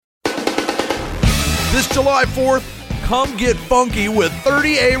This July 4th, come get funky with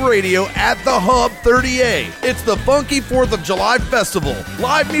 30A Radio at the Hub 30A. It's the Funky 4th of July Festival.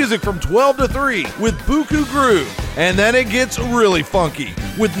 Live music from 12 to 3 with Buku Groove. And then it gets really funky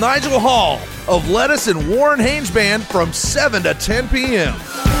with Nigel Hall of Lettuce and Warren Haynes Band from 7 to 10 p.m.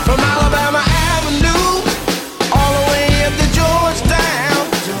 From Alabama Avenue, all the way up to Georgetown,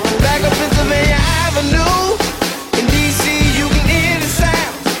 back up Pennsylvania Avenue, in D.C. you can hear the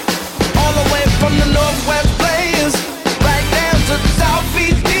sound, all the way from the Northwest Players, right down to the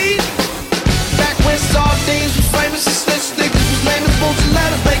Southeast East, back when sardines was famous and snitch niggas was naming bullshit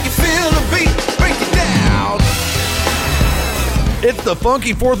letters, make you feel the beat, break it down. It's the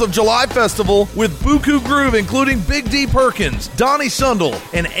Funky 4th of July Festival with Buku Groove, including Big D Perkins, Donnie Sundel,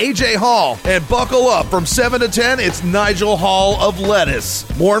 and AJ Hall. And buckle up, from 7 to 10, it's Nigel Hall of Lettuce.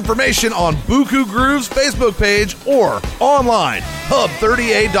 More information on Buku Groove's Facebook page or online,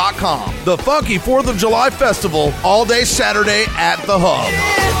 hub30a.com. The Funky 4th of July Festival, all day Saturday at the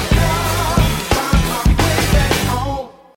Hub.